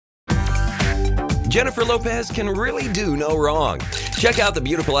Jennifer Lopez can really do no wrong. Check out the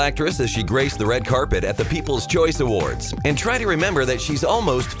beautiful actress as she graced the red carpet at the People's Choice Awards. And try to remember that she's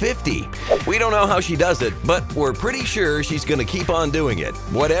almost 50. We don't know how she does it, but we're pretty sure she's going to keep on doing it,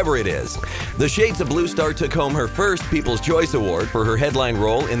 whatever it is. The Shades of Blue star took home her first People's Choice Award for her headline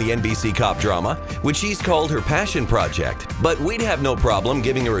role in the NBC cop drama, which she's called her passion project. But we'd have no problem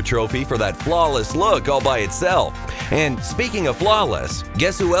giving her a trophy for that flawless look all by itself. And speaking of flawless,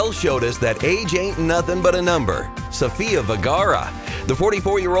 guess who else showed us that age ain't nothing but a number? Sofia Vergara. The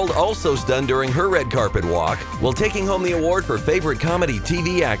 44-year-old also stunned during her red carpet walk while taking home the award for favorite comedy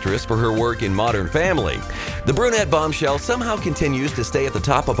TV actress for her work in Modern Family. The brunette bombshell somehow continues to stay at the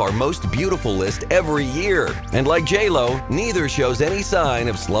top of our most beautiful list every year. And like J-Lo, neither shows any sign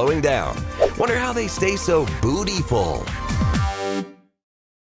of slowing down. Wonder how they stay so bootyful.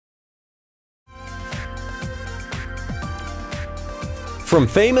 From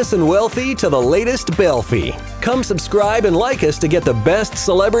famous and wealthy to the latest belfie, come subscribe and like us to get the best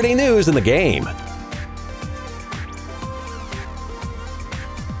celebrity news in the game.